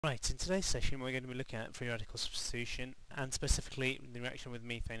Right, in today's session we're going to be looking at free radical substitution and specifically the reaction with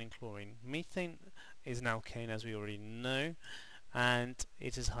methane and chlorine. Methane is an alkane, as we already know, and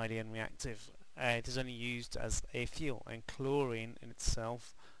it is highly unreactive. It is only used as a fuel, and chlorine in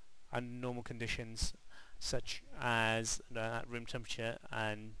itself under normal conditions such as at room temperature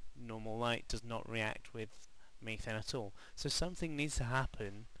and normal light does not react with methane at all. So something needs to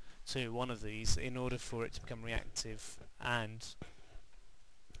happen to one of these in order for it to become reactive and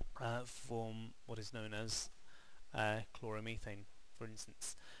form what is known as chloromethane, for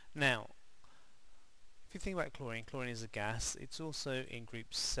instance. Now, if you think about chlorine, chlorine is a gas. It's also in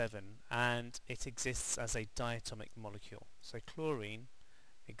group 7 and it exists as a diatomic molecule. So chlorine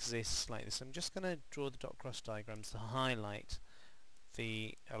exists like this. I'm just going to draw the dot cross diagrams to highlight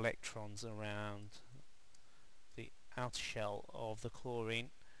the electrons around the outer shell of the chlorine.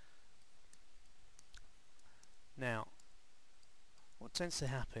 Now, what tends to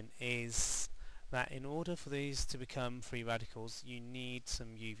happen is that in order for these to become free radicals you need some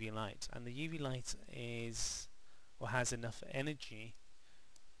UV light, and the UV light is or has enough energy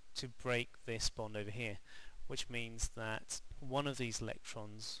to break this bond over here, which means that one of these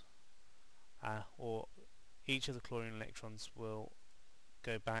electrons or each of the chlorine electrons will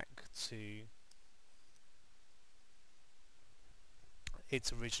go back to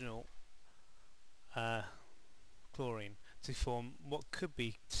its original chlorine to form what could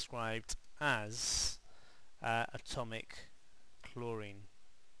be described as atomic chlorine.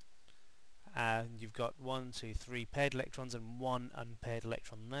 You've got 1, 2, 3 paired electrons and 1 unpaired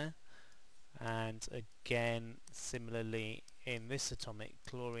electron there, and again similarly in this atomic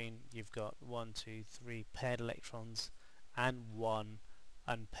chlorine you've got 1, 2, 3 paired electrons and 1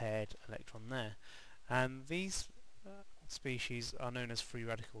 unpaired electron there, and these species are known as free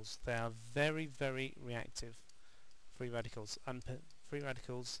radicals. They are very, very reactive. Free radicals,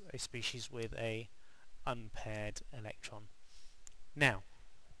 a species with a unpaired electron. Now,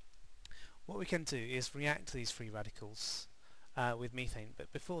 what we can do is react to these free radicals with methane,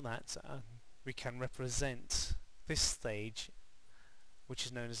 but before that we can represent this stage, which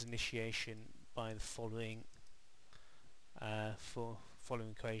is known as initiation, by the following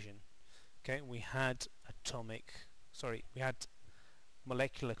equation. Okay, we had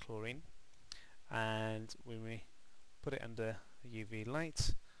molecular chlorine, and we put it under UV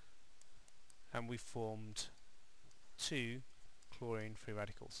light and we formed 2 chlorine free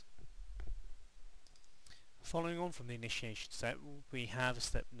radicals. Following on from the initiation step, we have a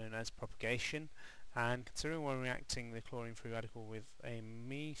step known as propagation, and considering we're reacting the chlorine free radical with a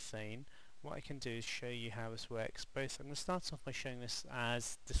methane, what I can do is show you how this works. I'm going to start off by showing this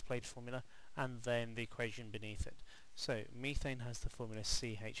as displayed formula and then the equation beneath it. So methane has the formula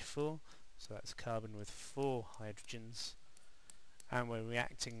CH4, so that's carbon with 4 hydrogens, and we're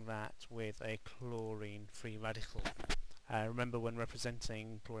reacting that with a chlorine free radical. Remember, when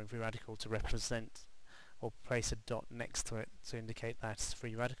representing chlorine free radical, to represent or place a dot next to it to indicate that it's a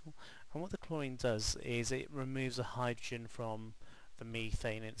free radical. And what the chlorine does is it removes a hydrogen from the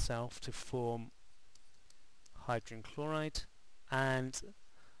methane itself to form hydrogen chloride and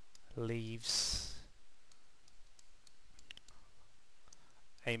leaves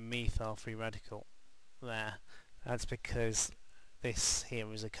a methyl free radical there. That's because this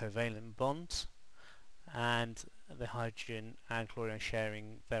here is a covalent bond, and the hydrogen and chlorine are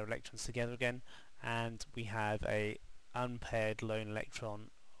sharing their electrons together again, and we have a unpaired lone electron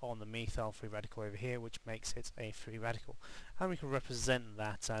on the methyl free radical over here, which makes it a free radical, and we can represent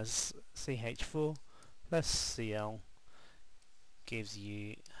that as CH4 plus Cl gives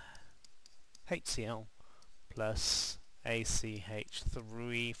you HCl plus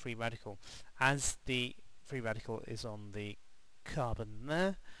ACH3 free radical. As the free radical is on the carbon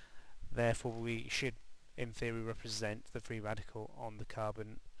there, therefore we should in theory represent the free radical on the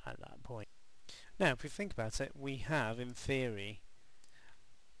carbon at that point. Now if we think about it, we have in theory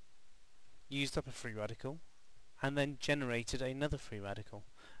used up a free radical and then generated another free radical,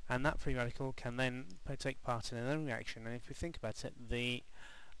 and that free radical can then take part in another reaction. And if we think about it, the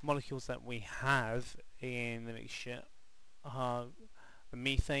molecules that we have in the mixture are the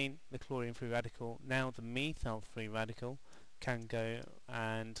methane, the chlorine free radical. Now the methyl free radical can go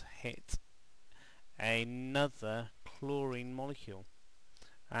and hit another chlorine molecule,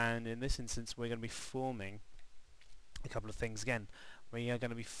 and in this instance we're going to be forming a couple of things again. We are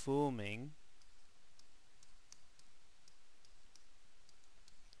going to be forming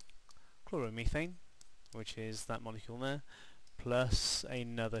chloromethane, which is that molecule there, plus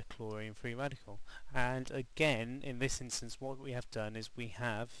another chlorine free radical. And again, in this instance, what we have done is we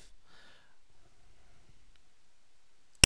have